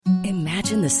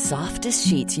Imagine the softest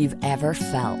sheets you've ever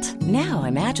felt. Now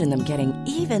imagine them getting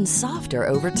even softer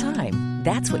over time.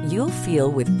 That's what you'll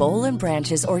feel with Bowl and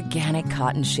Branch's organic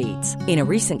cotton sheets. In a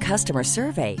recent customer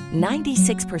survey,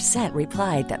 96%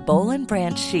 replied that Bowl and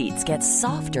Branch sheets get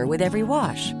softer with every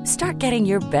wash. Start getting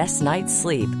your best night's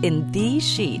sleep in these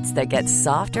sheets that get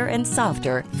softer and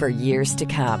softer for years to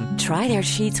come. Try their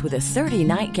sheets with a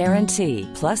 30-night guarantee.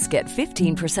 Plus, get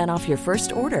 15% off your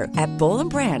first order at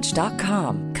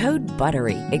bowlandbranch.com. Code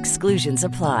BUTTERY. Exclusions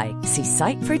apply. See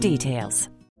site for details.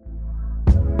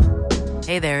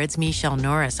 Hey there, it's Michelle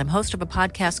Norris. I'm host of a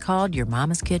podcast called Your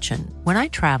Mama's Kitchen. When I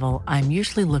travel, I'm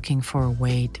usually looking for a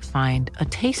way to find a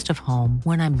taste of home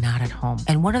when I'm not at home.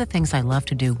 And one of the things I love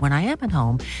to do when I am at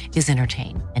home is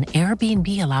entertain. And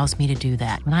Airbnb allows me to do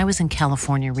that. When I was in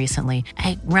California recently,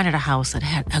 I rented a house that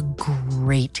had a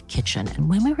great kitchen. And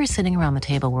when we were sitting around the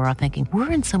table, we were all thinking, we're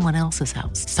in someone else's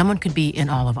house. Someone could be in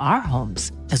all of our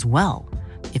homes as well.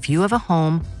 If you have a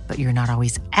home, but you're not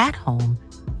always at home,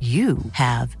 you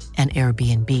have an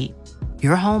Airbnb.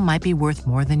 Your home might be worth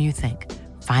more than you think.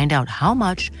 Find out how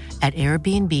much at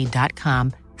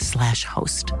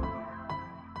airbnb.com/host.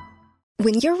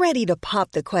 When you're ready to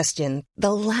pop the question,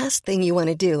 the last thing you want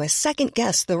to do is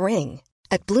second-guess the ring.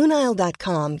 At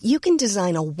BlueNile.com, you can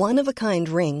design a one-of-a-kind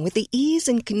ring with the ease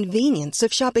and convenience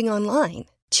of shopping online.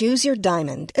 Choose your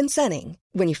diamond and setting.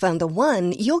 When you find the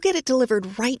one, you'll get it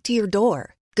delivered right to your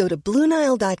door. Go to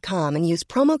BlueNile.com and use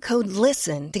promo code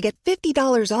LISTEN to get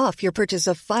 $50 off your purchase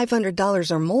of $500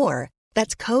 or more.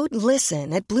 That's code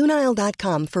LISTEN at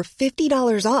BlueNile.com for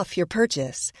 $50 off your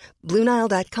purchase.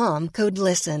 BlueNile.com, code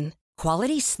LISTEN.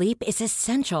 Quality sleep is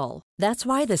essential. That's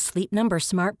why the Sleep Number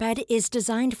Smart Bed is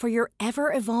designed for your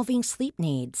ever-evolving sleep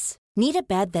needs. Need a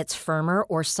bed that's firmer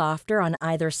or softer on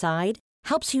either side?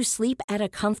 Helps you sleep at a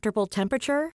comfortable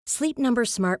temperature? Sleep Number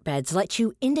Smart Beds let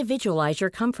you individualize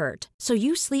your comfort, so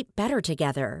you sleep better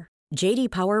together. J.D.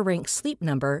 Power ranks Sleep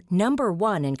Number number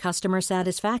 1 in customer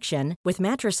satisfaction with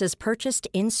mattresses purchased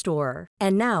in-store.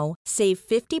 And now, save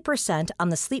 50% on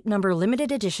the Sleep Number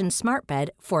Limited Edition Smart Bed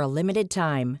for a limited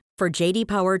time. For J.D.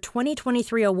 Power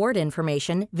 2023 award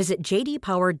information, visit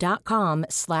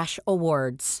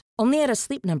jdpower.com/awards. Only at a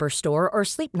Sleep Number store or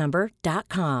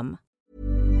sleepnumber.com.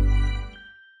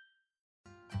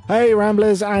 Hey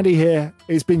Ramblers, Andy here.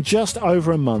 It's been just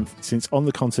over a month since On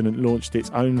the Continent launched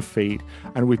its own feed,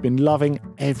 and we've been loving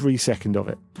every second of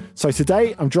it. So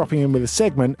today I'm dropping in with a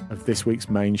segment of this week's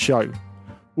main show.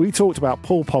 We talked about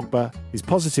Paul Pogba, his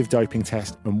positive doping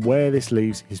test, and where this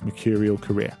leaves his mercurial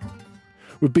career.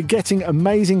 We've been getting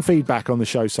amazing feedback on the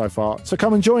show so far, so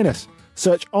come and join us.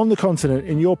 Search On the Continent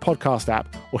in your podcast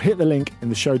app or hit the link in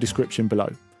the show description below.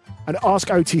 And Ask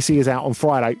OTC is out on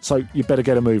Friday, so you better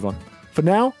get a move on. For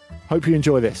now, hope you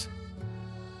enjoy this.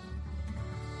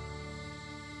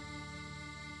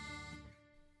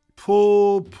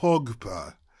 Poor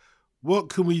Pogba. What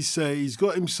can we say? He's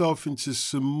got himself into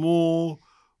some more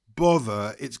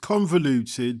bother. It's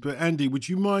convoluted, but Andy, would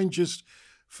you mind just,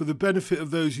 for the benefit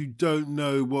of those who don't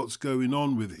know what's going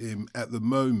on with him at the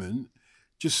moment,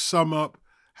 just sum up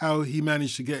how he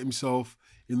managed to get himself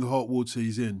in the hot water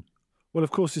he's in? Well,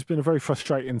 of course, it's been a very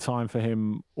frustrating time for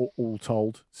him, all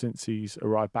told, since he's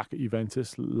arrived back at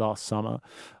Juventus last summer.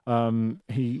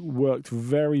 He worked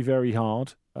very, very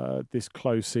hard this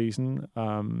close season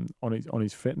on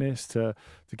his fitness to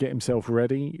get himself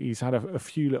ready. He's had a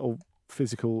few little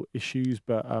physical issues,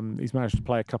 but he's managed to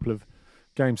play a couple of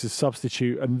games as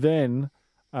substitute. And then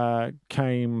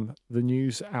came the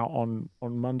news out on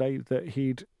Monday that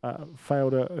he'd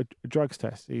failed a drugs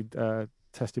test. He'd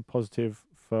tested positive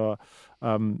for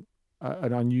an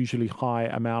unusually high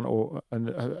amount or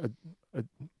a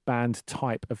banned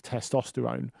type of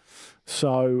testosterone.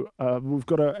 So we've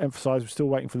got to emphasise we're still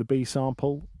waiting for the B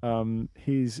sample.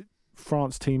 His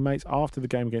France teammates, after the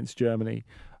game against Germany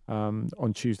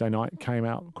on Tuesday night, came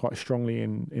out quite strongly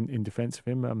in defence of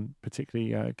him,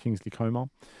 particularly Kingsley Coman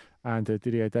and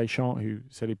Didier Deschamps, who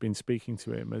said he'd been speaking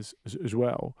to him as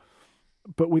well.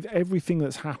 But with everything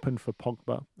that's happened for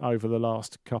Pogba over the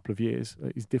last couple of years,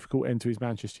 his difficult end to his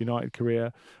Manchester United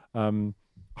career,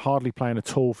 hardly playing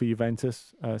at all for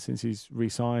Juventus since he's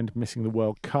re-signed, missing the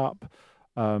World Cup,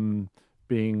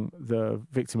 being the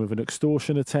victim of an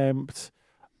extortion attempt,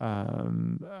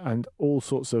 and all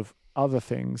sorts of other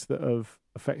things that have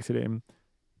affected him.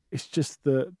 It's just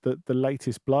the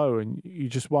latest blow, and you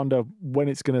just wonder when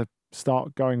it's going to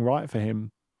start going right for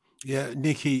him. Yeah,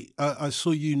 Nicky, I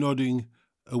saw you nodding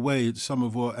away at some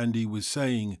of what Andy was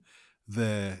saying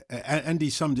there. Andy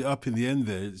summed it up in the end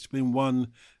there. It's been one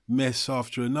mess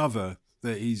after another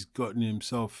that he's gotten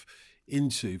himself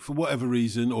into for whatever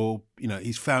reason, or,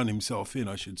 he's found himself in,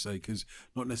 I should say, because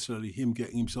not necessarily him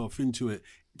getting himself into it.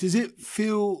 Does it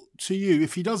feel to you,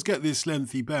 if he does get this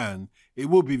lengthy ban, it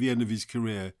will be the end of his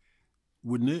career,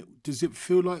 wouldn't it? Does it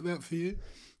feel like that for you?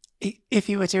 If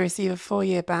he were to receive a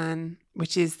 4-year ban,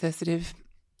 which is the sort of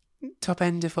top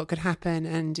end of what could happen,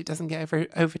 and it doesn't get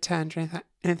overturned or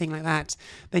anything like that,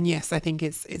 then yes, I think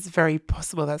it's very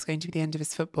possible that's going to be the end of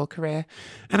his football career.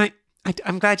 And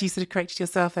I'm glad you sort of corrected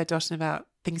yourself there, Dotton, about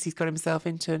things he's got himself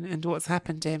into and what's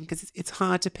happened to him, because it's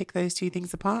hard to pick those two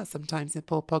things apart sometimes in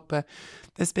Paul Pogba.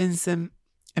 There's been some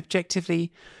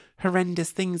objectively horrendous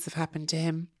things have happened to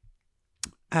him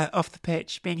off the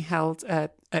pitch, being held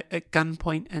at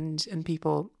gunpoint and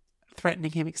people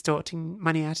threatening him, extorting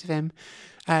money out of him.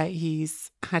 He's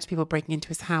had people breaking into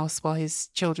his house while his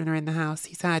children are in the house.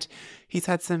 He's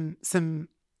had some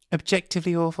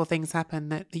objectively awful things happen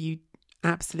that you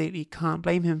absolutely can't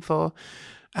blame him for.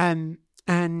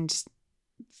 And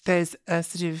there's a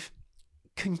sort of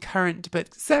concurrent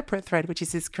but separate thread, which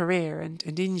is his career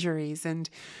and injuries, and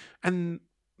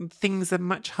things are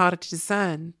much harder to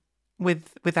discern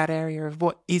with that area of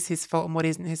what is his fault and what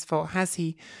isn't his fault. Has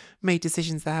he made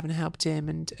decisions that haven't helped him?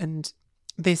 And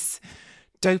this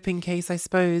doping case, I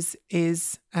suppose,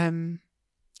 is going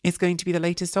to be the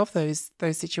latest of those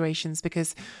situations,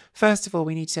 because first of all,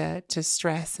 we need to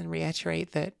stress and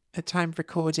reiterate that at time of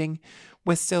recording,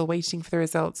 we're still waiting for the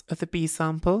results of the B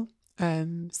sample.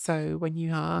 So when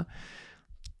you are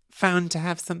found to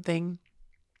have something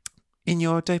in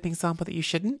your doping sample that you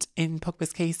shouldn't, in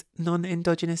Pogba's case,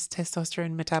 non-endogenous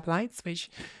testosterone metabolites, which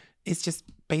is just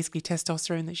basically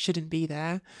testosterone that shouldn't be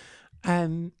there,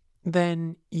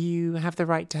 then you have the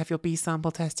right to have your B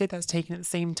sample tested. That's taken at the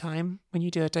same time. When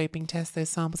you do a doping test, those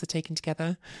samples are taken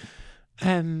together.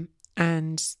 And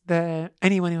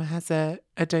anyone who has a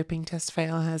doping test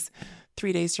fail has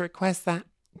 3 days to request that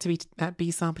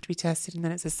B sample to be tested, and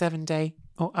then it's a 7-day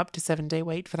or up to 7-day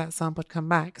wait for that sample to come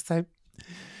back. So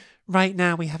right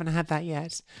now we haven't had that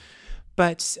yet.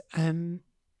 But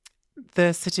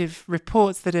the sort of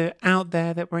reports that are out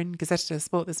there that were in Gazzetta dello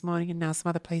Sport this morning, and now some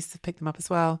other places have picked them up as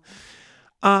well,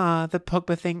 are that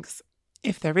Pogba thinks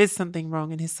if there is something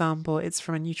wrong in his sample, it's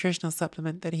from a nutritional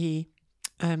supplement that he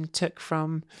took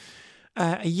from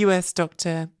a US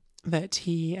doctor that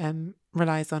he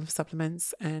relies on for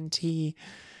supplements, and he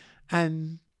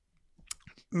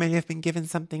may have been given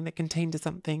something that contained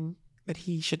something that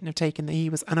he shouldn't have taken, that he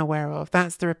was unaware of.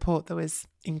 That's the report that was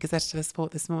in Gazzetta dello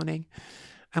Sport this morning,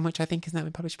 and which I think has now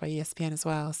been published by ESPN as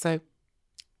well. So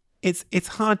it's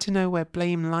hard to know where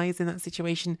blame lies in that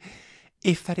situation,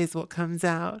 if that is what comes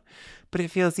out. But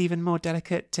it feels even more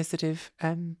delicate to sort of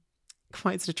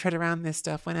quite sort of tread around this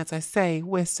stuff when, as I say,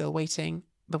 we're still waiting.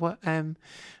 And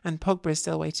Pogba is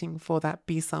still waiting for that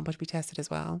B sample to be tested as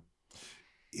well.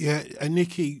 Yeah, and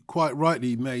Nikki quite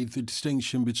rightly made the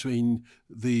distinction between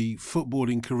the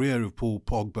footballing career of Paul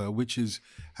Pogba, which is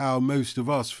how most of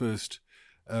us first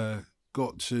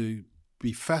got to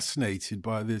be fascinated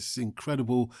by this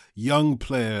incredible young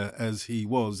player as he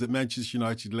was, that Manchester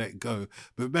United let go.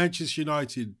 But Manchester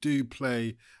United do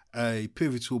play a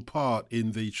pivotal part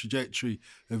in the trajectory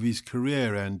of his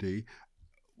career, Andy.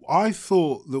 I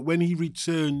thought that when he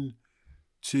returned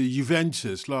to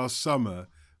Juventus last summer,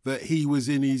 that he was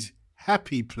in his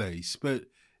happy place, but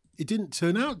it didn't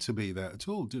turn out to be that at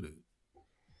all, did it?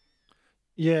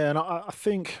 Yeah, and I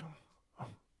think,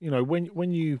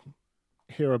 when you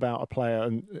hear about a player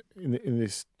and in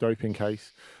this doping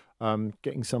case,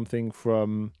 getting something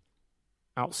from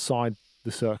outside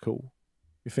the circle,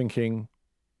 you're thinking,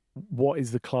 what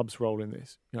is the club's role in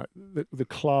this? The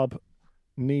club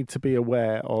need to be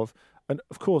aware of, and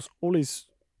of course, all his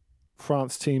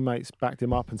France teammates backed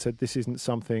him up and said this isn't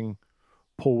something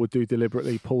Paul would do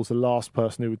deliberately. Paul's the last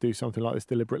person who would do something like this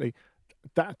deliberately.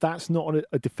 That's not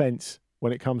a defence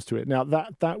when it comes to it. Now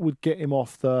that would get him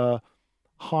off the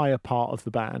higher part of the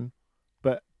ban,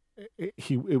 but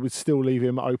it would still leave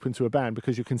him open to a ban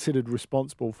because you're considered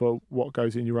responsible for what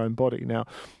goes in your own body. Now,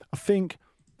 I think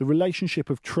the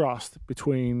relationship of trust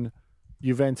between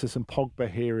Juventus and Pogba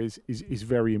here is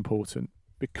very important,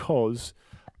 because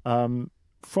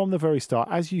from the very start,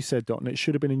 as you said, Dotton, it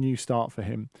should have been a new start for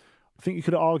him. I think you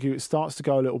could argue it starts to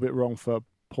go a little bit wrong for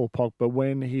Paul Pogba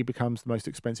when he becomes the most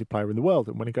expensive player in the world,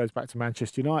 and when he goes back to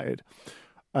Manchester United,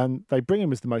 and they bring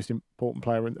him as the most important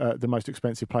player, the most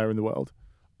expensive player in the world,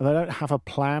 and they don't have a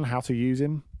plan how to use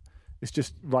him. It's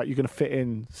just, right, you're going to fit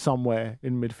in somewhere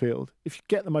in midfield. If you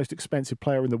get the most expensive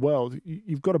player in the world,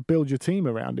 you've got to build your team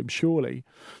around him, surely.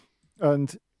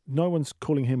 And no one's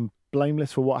calling him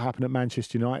blameless for what happened at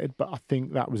Manchester United, but I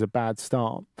think that was a bad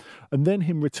start. And then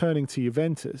him returning to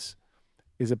Juventus,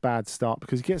 is a bad start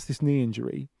because he gets this knee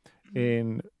injury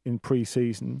in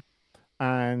pre-season,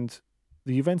 and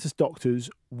the Juventus doctors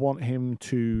want him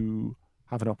to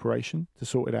have an operation to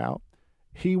sort it out.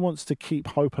 He wants to keep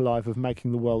hope alive of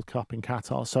making the World Cup in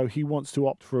Qatar, so he wants to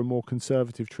opt for a more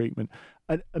conservative treatment.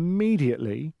 And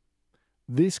immediately,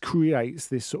 this creates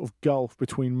this sort of gulf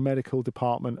between medical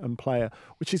department and player,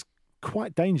 which is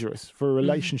quite dangerous for a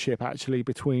relationship actually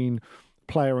between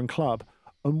player and club.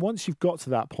 And once you've got to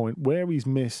that point where he's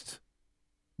missed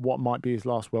what might be his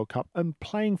last World Cup, and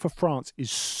playing for France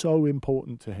is so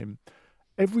important to him.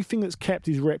 Everything that's kept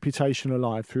his reputation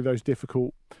alive through those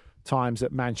difficult times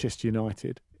at Manchester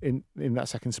United in that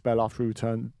second spell after he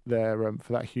returned there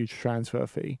for that huge transfer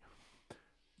fee,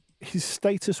 his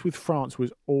status with France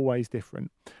was always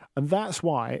different. And that's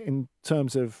why, in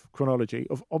terms of chronology,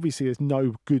 obviously there's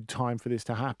no good time for this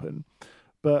to happen,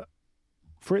 but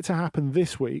for it to happen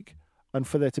this week and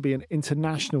for there to be an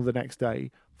international the next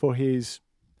day, for his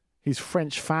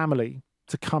French family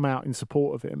to come out in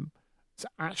support of him, it's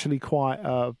actually quite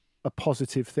a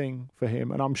positive thing for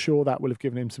him. And I'm sure that will have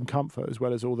given him some comfort, as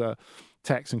well as all the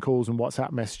texts and calls and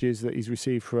WhatsApp messages that he's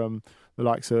received from the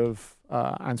likes of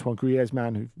Antoine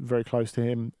Griezmann, who's very close to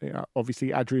him.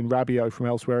 Obviously, Adrien Rabiot from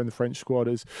elsewhere in the French squad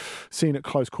has seen at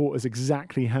close quarters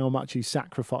exactly how much he's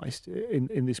sacrificed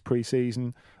in this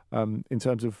pre-season in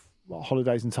terms of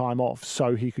holidays and time off,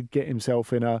 so he could get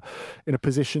himself in a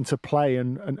position to play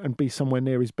and be somewhere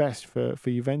near his best for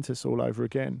Juventus all over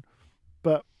again.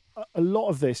 But a lot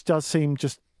of this does seem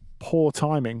just poor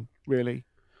timing, really,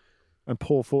 and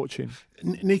poor fortune.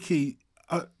 Nicky,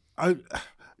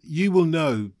 you will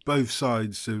know both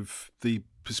sides of the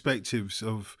perspectives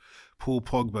of Paul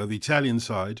Pogba, the Italian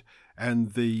side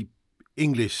and the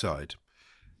English side.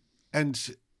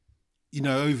 And,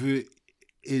 over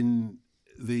in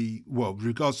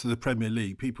regards to the Premier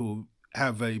League, people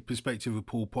have a perspective of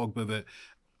Paul Pogba that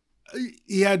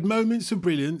he had moments of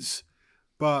brilliance,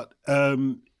 but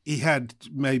he had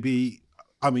maybe,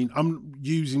 I'm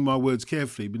using my words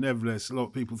carefully, but nevertheless, a lot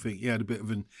of people think he had a bit of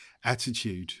an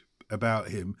attitude about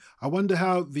him. I wonder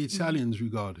how the Italians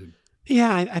regard him.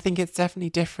 Yeah, I think it's definitely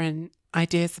different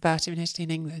ideas about him in Italy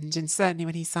and England. And certainly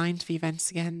when he signed for Juventus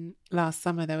again last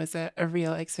summer, there was a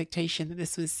real expectation that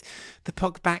this was the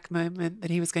Pogba moment,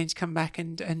 that he was going to come back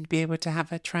and be able to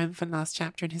have a triumphant last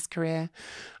chapter in his career.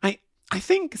 I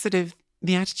think sort of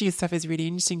the attitude stuff is really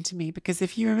interesting to me, because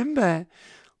if you remember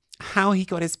how he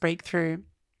got his breakthrough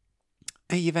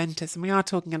at Juventus, and we are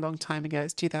talking a long time ago,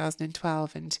 it's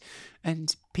 2012,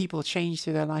 and people change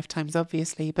through their lifetimes,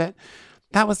 obviously, but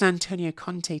that was an Antonio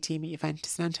Conte team at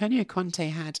Juventus, and Antonio Conte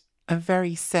had a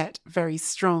very set, very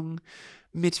strong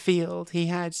midfield. He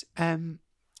had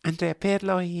Andrea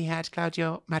Pirlo, he had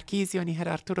Claudio Marchisio, and he had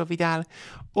Arturo Vidal,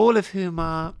 all of whom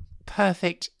are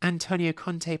perfect Antonio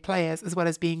Conte players, as well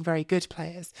as being very good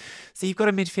players. So you've got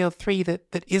a midfield three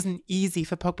that isn't easy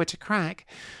for Pogba to crack.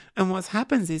 And what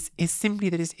happens is simply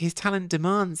that his talent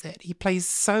demands it. He plays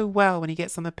so well when he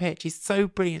gets on the pitch. He's so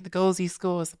brilliant. The goals he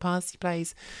scores, the passes he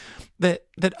plays, that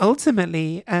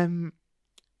ultimately, even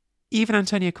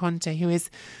Antonio Conte, who is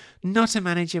not a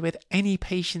manager with any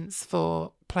patience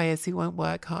for players who won't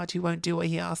work hard, who won't do what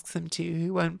he asks them to,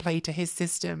 who won't play to his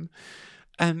system,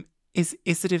 is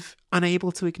sort of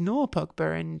unable to ignore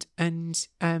Pogba and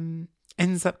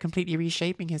ends up completely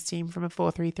reshaping his team from a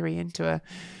 4-3-3 into a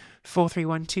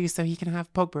 4-3-1-2 so he can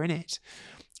have Pogba in it.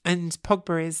 And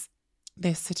Pogba is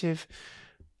this sort of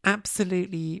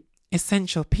absolutely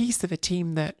essential piece of a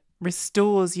team that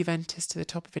restores Juventus to the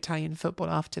top of Italian football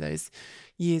after those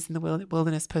years in the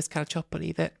wilderness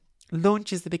post-Calciopoli, that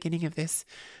launches the beginning of this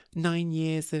 9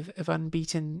 years of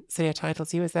unbeaten Serie A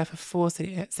titles. He was there for 4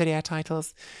 Serie A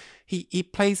titles. He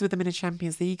plays with them in a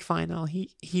Champions League final.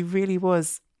 He really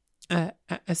was a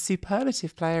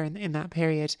superlative player in that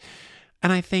period.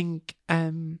 And I think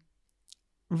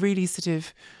really sort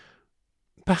of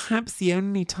perhaps the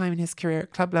only time in his career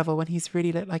at club level when he's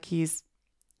really looked like he's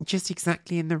just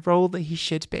exactly in the role that he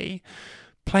should be,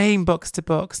 playing box to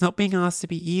box, not being asked to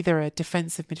be either a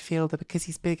defensive midfielder because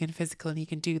he's big and physical and he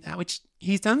can do that, which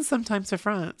he's done sometimes for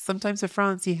France. Sometimes for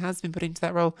France he has been put into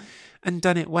that role and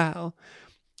done it well.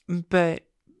 But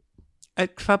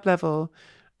at club level,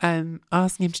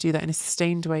 asking him to do that in a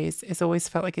sustained way is always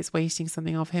felt like it's wasting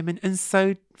something of him. And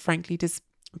so, frankly, just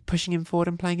pushing him forward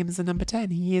and playing him as a number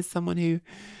 10. He is someone who,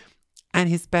 and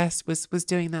his best was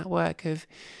doing that work of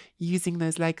using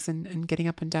those legs and getting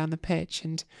up and down the pitch.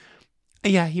 And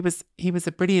yeah, he was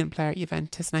a brilliant player at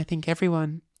Juventus, and I think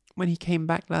everyone, when he came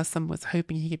back last summer, was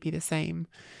hoping he could be the same.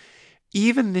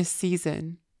 Even this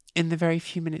season, in the very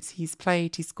few minutes he's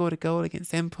played, he scored a goal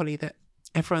against Empoli that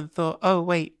everyone thought, oh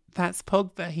wait, that's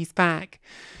Pogba, he's back,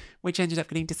 which ended up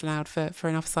getting disallowed for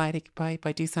an offside by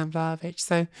Dusan Vlahovic.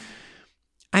 So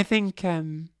I think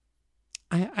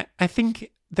I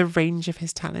think the range of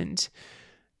his talent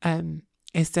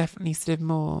is definitely sort of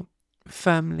more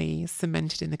firmly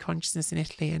cemented in the consciousness in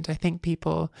Italy. And I think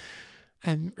people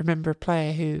remember a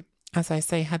player who, as I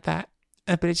say, had that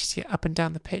ability to get up and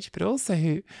down the pitch, but also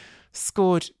who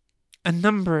scored a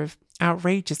number of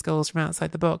outrageous goals from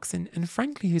outside the box, and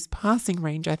frankly, whose passing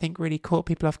range, I think, really caught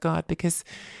people off guard, because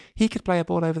he could play a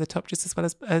ball over the top just as well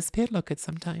as Pirlo could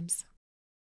sometimes.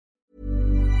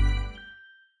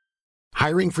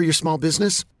 Hiring for your small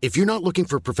business? If you're not looking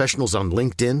for professionals on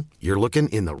LinkedIn, you're looking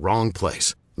in the wrong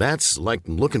place. That's like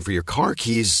looking for your car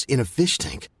keys in a fish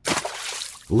tank.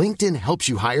 LinkedIn helps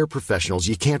you hire professionals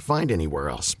you can't find anywhere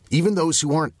else, even those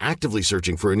who aren't actively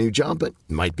searching for a new job but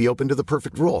might be open to the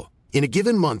perfect role. In a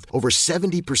given month, over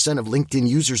 70% of LinkedIn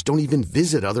users don't even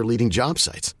visit other leading job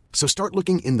sites. So start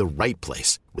looking in the right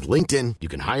place. With LinkedIn, you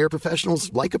can hire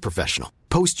professionals like a professional.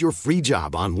 Post your free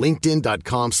job on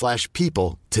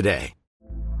linkedin.com/people today.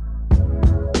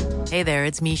 Hey there,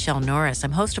 it's Michelle Norris.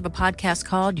 I'm host of a podcast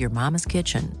called Your Mama's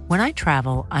Kitchen. When I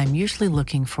travel, I'm usually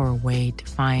looking for a way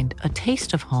to find a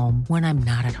taste of home when I'm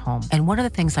not at home. And one of the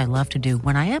things I love to do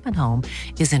when I am at home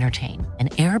is entertain.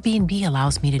 And Airbnb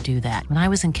allows me to do that. When I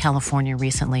was in California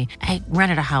recently, I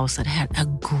rented a house that had a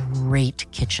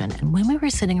great kitchen. And when we were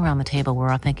sitting around the table,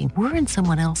 we're all thinking, we're in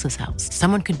someone else's house.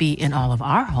 Someone could be in all of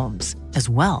our homes as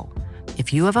well.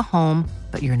 If you have a home,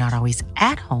 but you're not always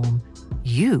at home,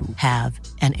 you have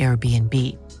an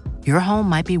Airbnb. Your home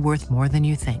might be worth more than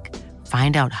you think.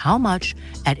 Find out how much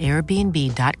at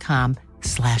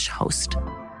airbnb.com/host.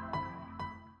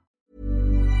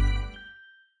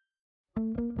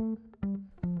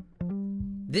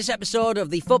 This episode of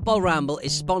the Football Ramble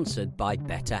is sponsored by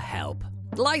BetterHelp.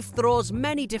 Life throws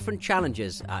many different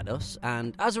challenges at us,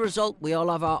 and as a result, we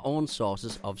all have our own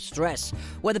sources of stress.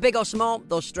 Whether big or small,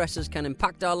 those stresses can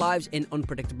impact our lives in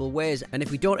unpredictable ways, and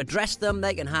if we don't address them,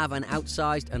 they can have an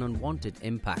outsized and unwanted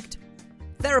impact.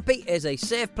 Therapy is a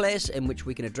safe place in which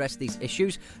we can address these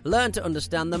issues, learn to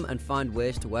understand them, and find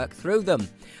ways to work through them.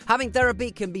 Having therapy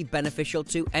can be beneficial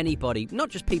to anybody, not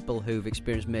just people who've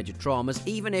experienced major traumas,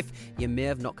 even if you may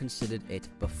have not considered it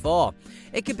before.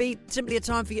 It could be simply a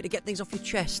time for you to get things off your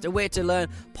chest, a way to learn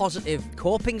positive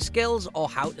coping skills, or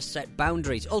how to set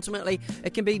boundaries. Ultimately,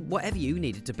 it can be whatever you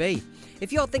need it to be.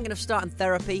 If you're thinking of starting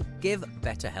therapy, give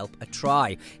BetterHelp a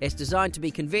try. It's designed to be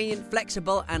convenient,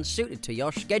 flexible, and suited to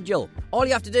your schedule. All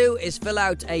you have to do is fill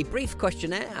out a brief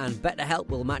questionnaire, and BetterHelp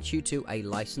will match you to a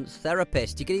licensed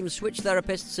therapist. You can even switch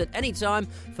therapists at any time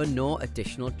for no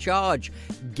additional charge.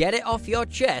 Get it off your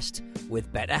chest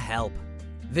with BetterHelp.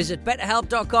 Visit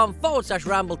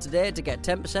betterhelp.com/ramble today to get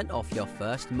 10% off your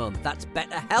first month. That's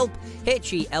BetterHelp,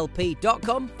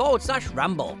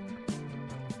 HELP.com/ramble.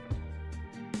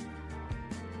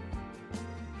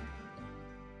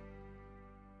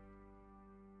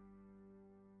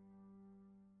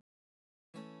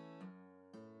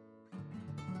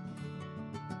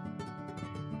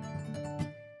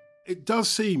 It does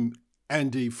seem,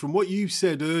 Andy, from what you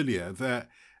said earlier, that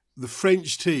the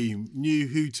French team knew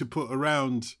who to put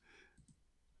around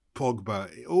Pogba,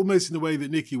 almost in the way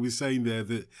that Nicky was saying there,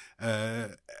 that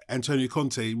Antonio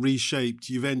Conte reshaped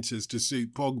Juventus to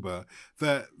suit Pogba.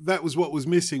 That was what was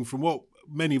missing from what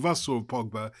many of us saw of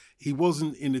Pogba. He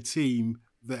wasn't in a team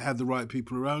that had the right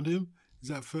people around him. Is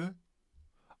that fair?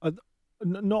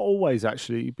 Not always,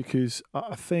 actually, because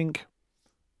I think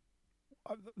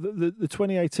the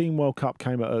 2018 World Cup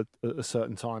came at a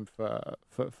certain time for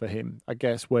him. I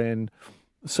guess when,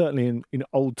 certainly in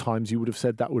old times, you would have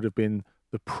said that would have been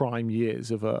the prime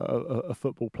years of a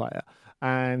football player.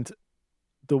 And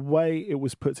the way it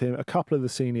was put to him, a couple of the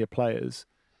senior players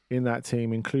in that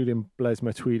team, including Blaise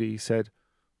Matuidi, said,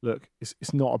 look,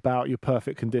 it's not about your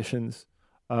perfect conditions.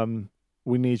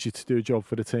 We need you to do a job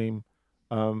for the team.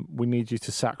 We need you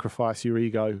to sacrifice your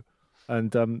ego.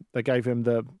 And they gave him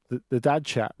the dad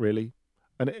chat, really,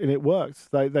 and it worked.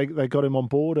 They got him on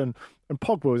board, and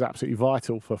Pogba was absolutely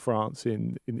vital for France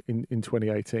in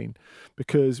 2018,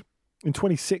 because in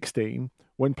 2016,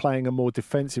 when playing a more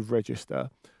defensive register,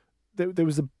 there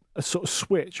was a sort of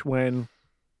switch when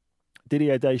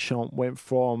Didier Deschamps went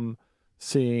from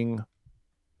seeing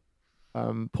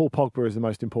Paul Pogba as the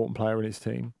most important player in his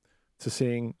team to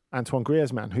seeing Antoine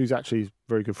Griezmann, who's actually a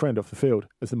very good friend off the field,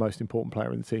 as the most important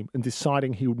player in the team, and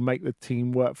deciding he would make the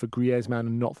team work for Griezmann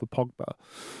and not for Pogba.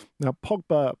 Now,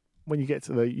 Pogba, when you get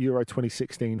to the Euro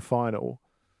 2016 final,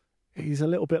 he's a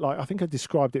little bit like, I think I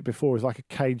described it before, as like a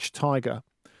caged tiger.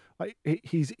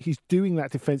 He's doing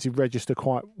that defensive register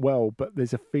quite well, but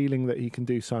there's a feeling that he can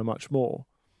do so much more.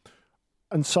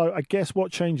 And so I guess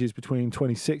what changes between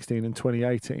 2016 and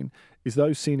 2018 is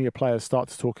those senior players start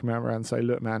to talk him around and say,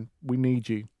 look, man, we need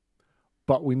you,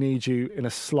 but we need you in a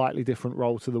slightly different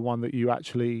role to the one that you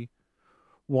actually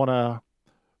want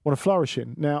to flourish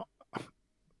in. Now,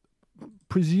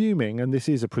 presuming, and this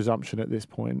is a presumption at this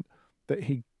point, that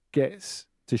he gets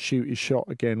to shoot his shot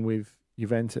again with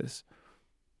Juventus,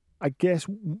 I guess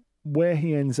where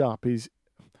he ends up is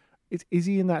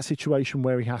he in that situation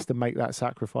where he has to make that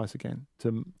sacrifice again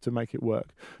to make it work?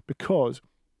 Because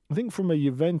I think from a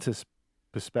Juventus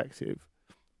perspective,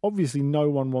 obviously no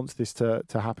one wants this to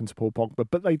happen to Paul Pogba,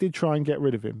 but they did try and get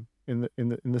rid of him in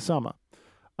the summer.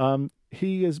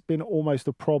 He has been almost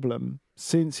a problem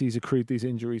since he's accrued these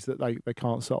injuries that they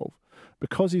can't solve,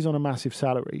 because he's on a massive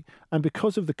salary and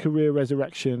because of the career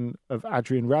resurrection of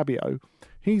Adrien Rabiot.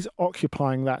 He's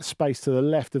occupying that space to the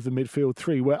left of the midfield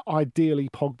three where ideally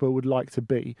Pogba would like to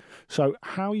be. So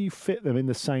how you fit them in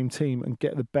the same team and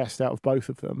get the best out of both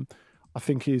of them, I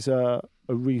think is a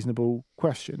reasonable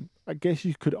question. I guess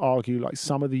you could argue like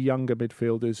some of the younger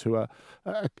midfielders who are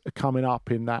coming up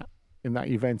in that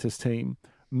Juventus team,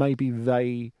 maybe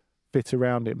they fit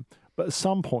around him. But at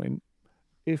some point,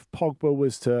 if Pogba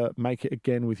was to make it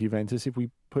again with Juventus, if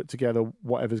we put together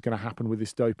whatever's going to happen with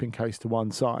this doping case to one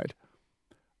side,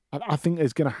 I think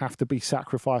there's going to have to be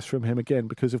sacrifice from him again,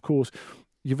 because, of course,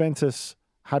 Juventus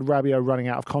had Rabiot running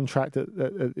out of contract at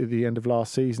the end of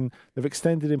last season. They've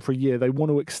extended him for a year. They want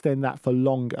to extend that for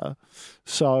longer.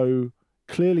 So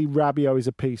clearly Rabiot is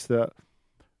a piece that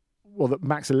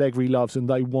Max Allegri loves and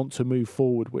they want to move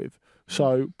forward with.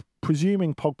 So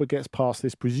presuming Pogba gets past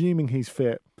this, presuming he's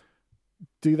fit,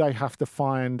 do they have to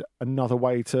find another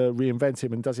way to reinvent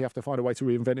him? And does he have to find a way to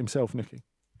reinvent himself, Nikki?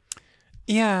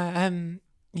 Yeah,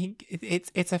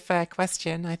 it's a fair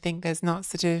question. I think there's not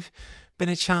sort of been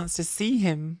a chance to see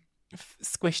him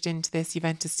squished into this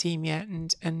Juventus team yet,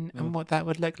 and what that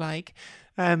would look like.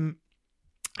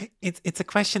 It's a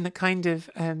question that kind of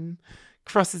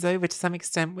crosses over to some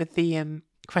extent with the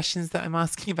questions that I'm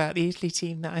asking about the Italy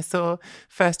team that I saw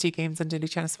first two games under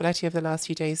Luciano Spalletti over the last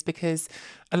few days, because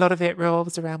a lot of it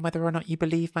revolves around whether or not you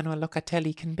believe Manuel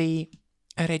Locatelli can be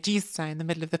a regista in the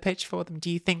middle of the pitch for them. Do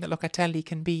you think that Locatelli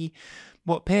can be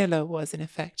what Pirlo was in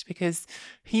effect? Because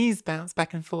he's bounced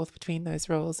back and forth between those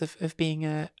roles of being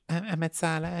a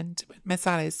mezzala, and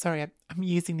mezzala is, sorry, I'm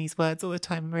using these words all the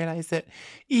time and realise that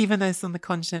even though it's on the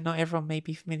continent, not everyone may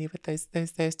be familiar with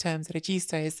those terms. A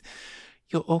regista is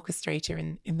your orchestrator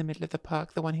in the middle of the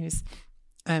park, the one who's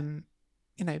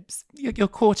your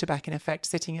quarterback in effect,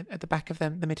 sitting at the back of the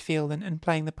midfield and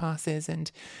playing the passes and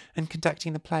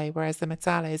conducting the play, whereas the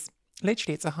mezzala is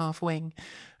literally, it's a half wing,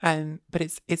 but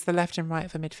it's the left and right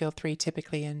of a midfield three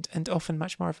typically, and often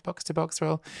much more of a box to box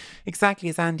role. Exactly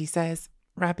as Andy says,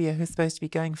 Rabiot, who's supposed to be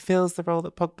going, fills the role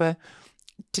that Pogba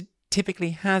typically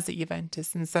has at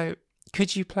Juventus. And so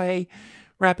could you play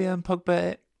Rabiot and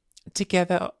Pogba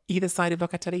together either side of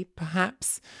Locatelli?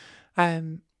 Perhaps.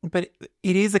 But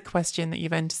it is a question that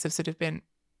Juventus have sort of been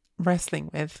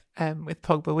wrestling with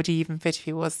Pogba. Would he even fit if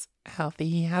he was healthy?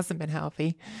 He hasn't been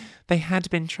healthy. They had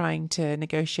been trying to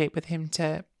negotiate with him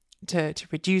to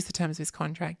reduce the terms of his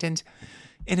contract. And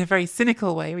in a very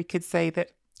cynical way, we could say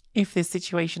that if this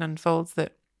situation unfolds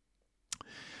that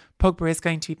Pogba is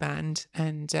going to be banned,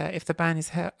 and if the ban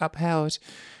is upheld,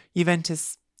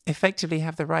 Juventus effectively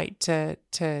have the right to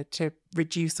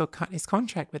reduce or cut his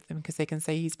contract with them, because they can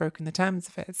say he's broken the terms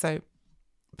of it. So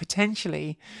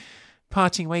potentially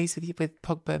parting ways with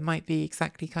Pogba might be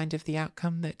exactly kind of the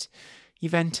outcome that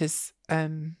Juventus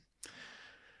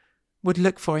would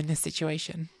look for in this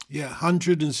situation. Yeah,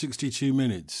 162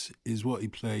 minutes is what he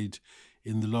played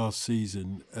in the last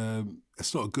season.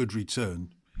 It's not a good return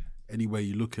any way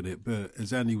you look at it, but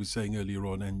as Andy was saying earlier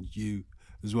on, and you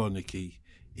as well, Nikki,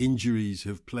 injuries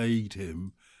have plagued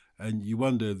him, and you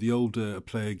wonder, the older a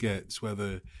player gets,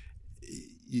 whether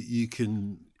you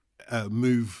can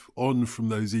move on from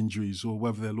those injuries or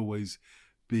whether they'll always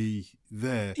be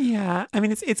there. Yeah, I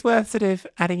mean, it's worth sort of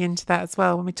adding into that as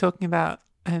well when we're talking about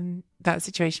that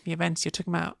situation for Juventus. You're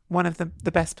talking about one of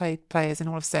the best played players in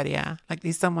all of Serie A. Like,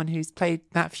 he's someone who's played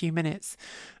that few minutes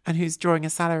and who's drawing a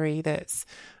salary that's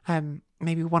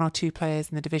maybe one or two players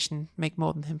in the division make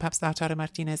more than him. Perhaps Lautaro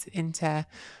Martinez at Inter.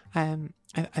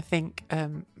 I think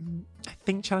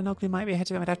Çalhanoğlu might be ahead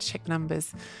of him. I'd have to check the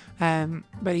numbers.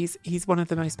 But he's one of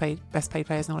the best paid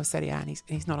players in all of Serie A, and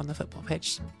he's not on the football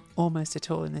pitch almost at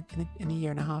all in a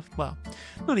year and a half. Well,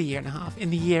 not a year and a half. In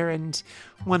the year and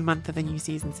 1 month of the new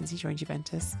season since he joined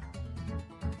Juventus.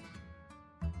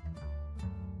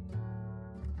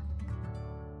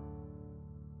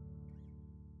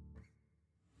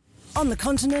 On the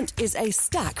Continent is a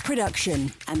Stack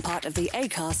production and part of the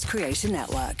Acast Creator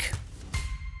Network.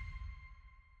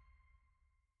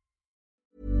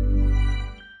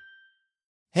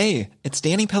 Hey, it's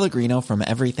Danny Pellegrino from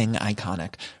Everything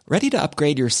Iconic. Ready to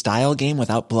upgrade your style game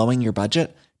without blowing your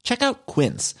budget? Check out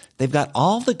Quince. They've got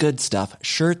all the good stuff,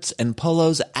 shirts and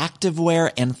polos,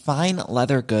 activewear, and fine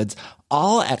leather goods,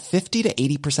 all at 50 to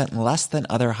 80% less than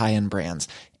other high-end brands.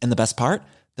 And the best part?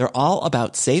 They're all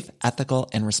about safe, ethical,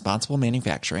 and responsible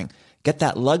manufacturing. Get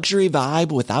that luxury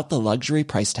vibe without the luxury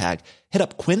price tag. Hit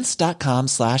up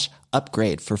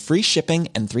quince.com/upgrade for free shipping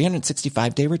and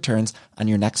 365-day returns on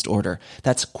your next order.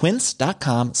 That's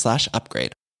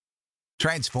quince.com/upgrade.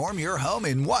 Transform your home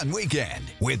in one weekend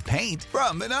with paint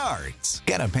from Menards.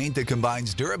 Get a paint that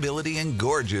combines durability and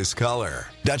gorgeous color.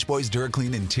 Dutch Boys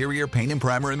DuraClean Interior Paint and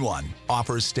Primer in One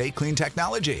offers Stay Clean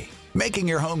technology, making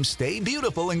your home stay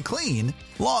beautiful and clean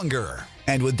longer.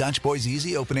 And with Dutch Boy's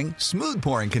easy opening, smooth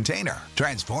pouring container,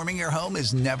 transforming your home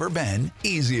has never been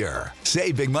easier.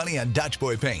 Save big money on Dutch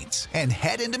Boy paints and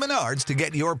head into Menards to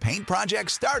get your paint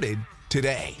project started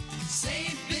today. Save